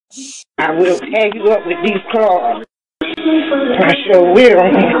I will tag you up with these claws. I sure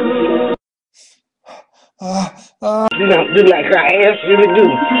will. You don't do like I asked you to do.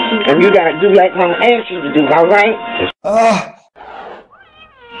 And you gotta do like I'm asking you to do, alright?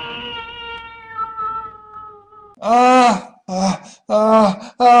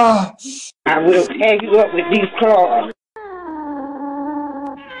 I will tag you up with these claws.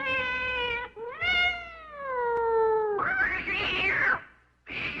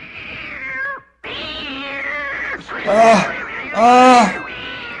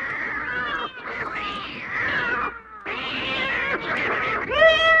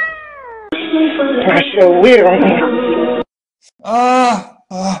 I sure will.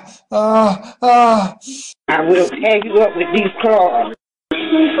 I will tag you up with these claws.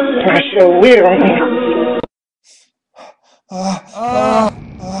 I sure will.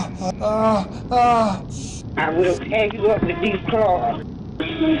 I will tag you up with these claws.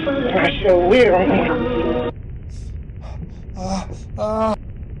 I sure will.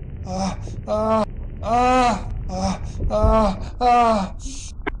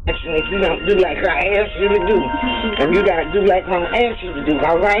 Actually, if you don't do like I asked you to do, and you gotta do like I'm asking you to do,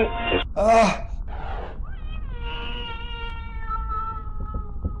 alright?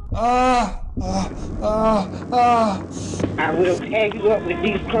 I will tag you up with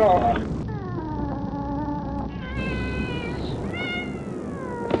these claws.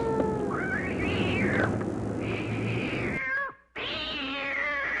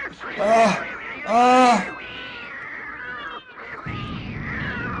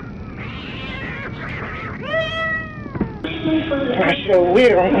 I sure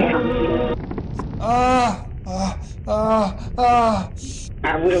will.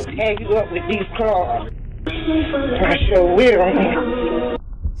 I will tag you up with these claws. I sure will.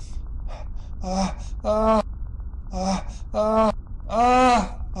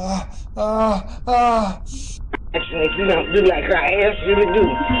 Actually, if you don't do like I asked you to do,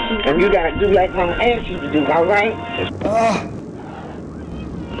 and you gotta do like I'm asking you to do, alright?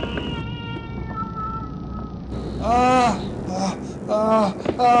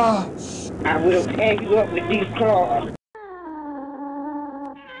 I will tag you up with these claws.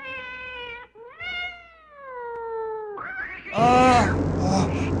 I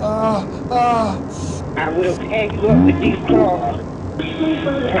will tag you up with these claws.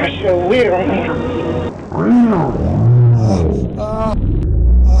 I sure will.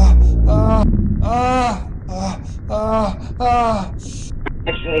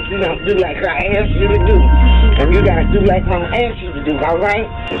 Actually, if you don't do like I asked you to do, and you gotta do like I'm asking you to do, alright?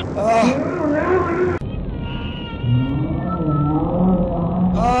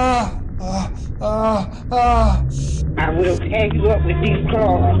 I will tag you up with these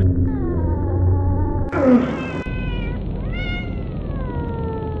claws.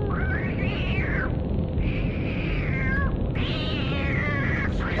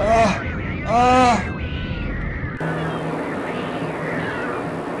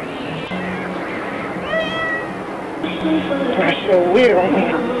 I sure will.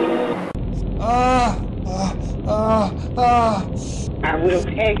 I will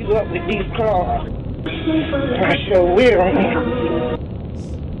tag you up with these claws. I sure will.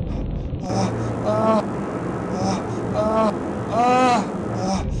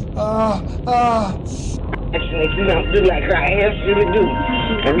 Actually, if you don't do like I asked you to do,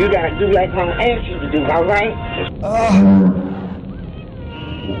 and you gotta do like I'm asking you to do, alright?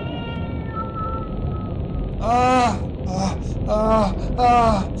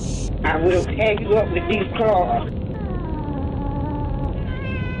 I will tag you up with these claws.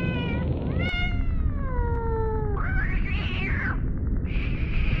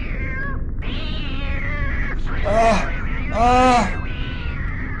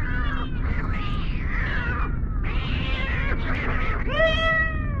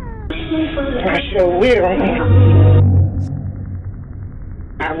 I sure will.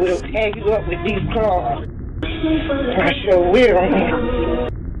 I will tag you up with these claws. I sure will.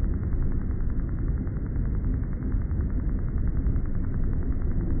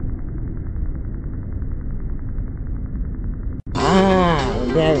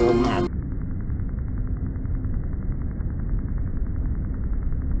 That's my.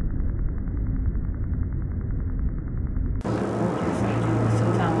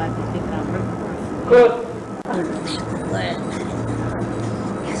 Good.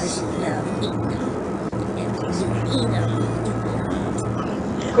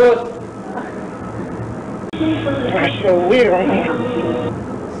 Good. I sure will.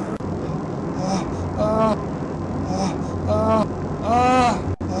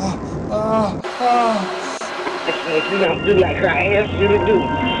 Actually, if you don't do like I asked you to do.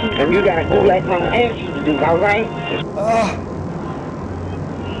 And you gotta do like I'm asked you to do, alright?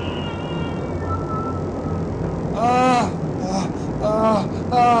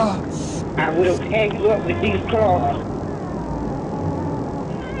 I will tag you up with these claws.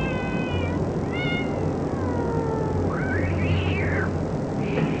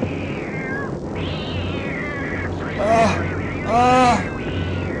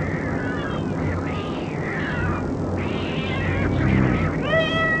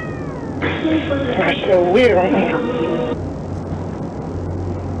 I sure will.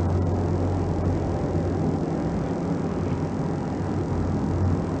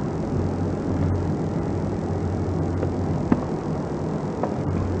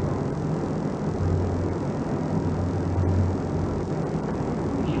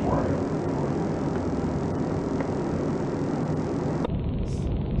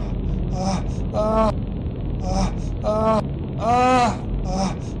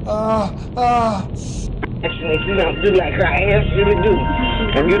 If you don't do like I asked you to do,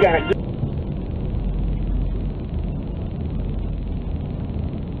 and you gotta do.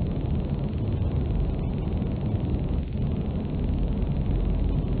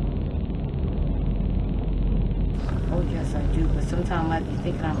 Oh yes, I do. But sometimes I be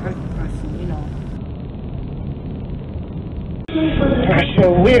thinking I'm hurting the person, you know. I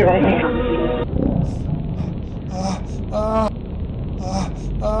sure will.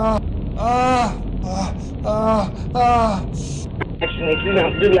 If you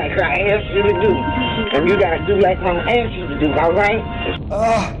don't do like I asked you to do, and you gotta do like I'm asked you to do, alright?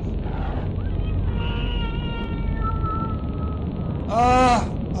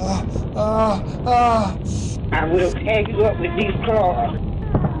 I will tag you up with these claws.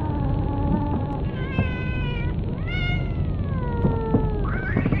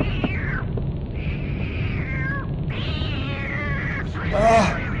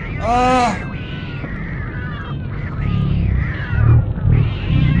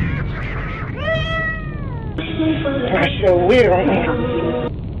 I sure will.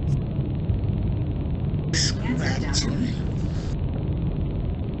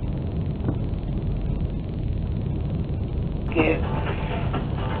 Good.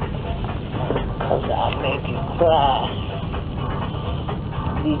 Cause I'll make you cry.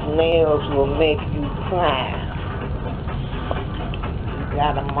 These nails will make you cry. You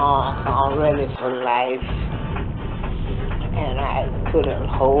got a mark already for life. And I put a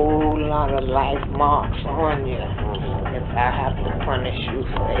whole lot of life marks on you. If I have to punish you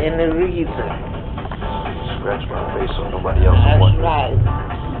for any reason. Scratch my face so nobody else will want you. That's right.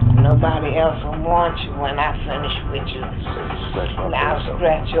 Nobody else will want you when I finish with you. Scratch my I'll face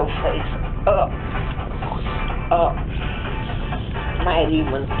scratch your face up. Might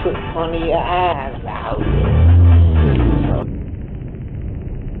even put one of your eyes out.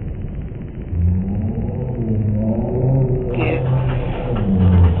 Good.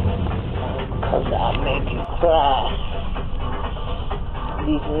 Cause I'll make you cry.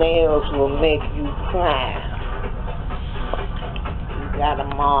 These nails will make you cry. You got a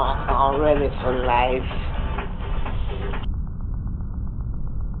mark already for life.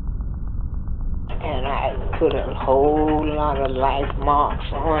 And I put a whole lot of life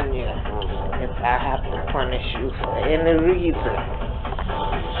marks on you. If I have to punish you for any reason.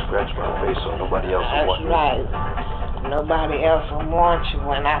 Scratch my face so nobody else will want you. That's right. Nobody else will want you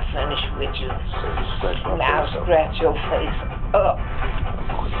when I finish with you. Scratch my I'll face scratch your face up.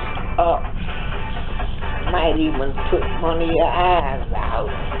 Might even put one of your eyes out.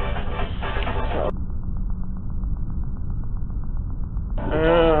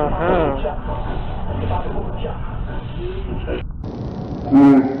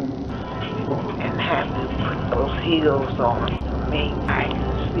 And have you put those heels on to make I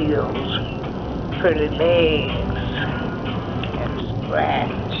can see those pretty legs and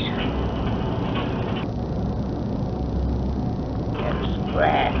scratch and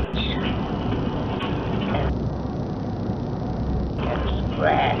scratch and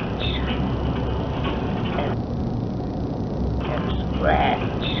scratch and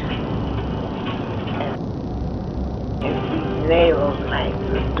scratch and these nails like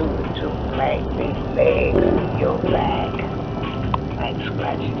to do it to like these legs and your back, like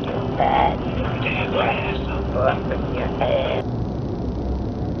scratching your back, up in your head.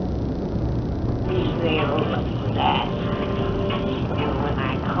 These nails are that. And when I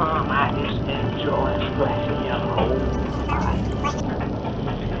come, I just enjoy scratching your whole body.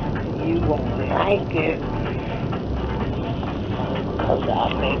 You won't like it, because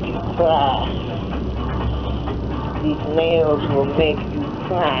I'll make you cry. These nails will make you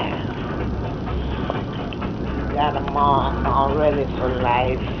cry. got a mark already for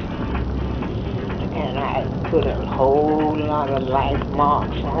life, and I put a whole lot of life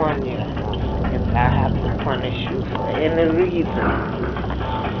marks on you if I have to punish you for any reason.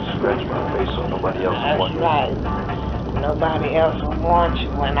 Scratch my face so nobody else will That's want you. right. Nobody else will want you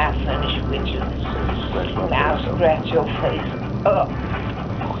when I finish with you. Scratch my Now face up. scratch your face up,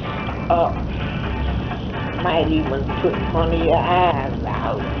 up. Might even put one of your eyes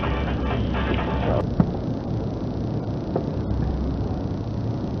out.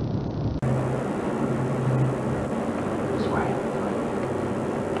 This way.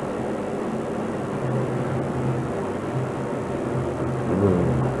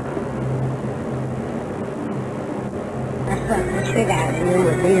 That's what you gotta do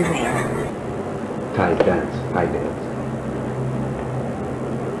with these hands. Tight dance. High dance.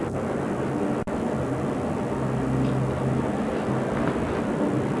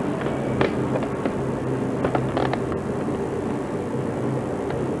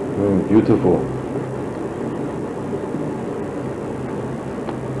 Beautiful.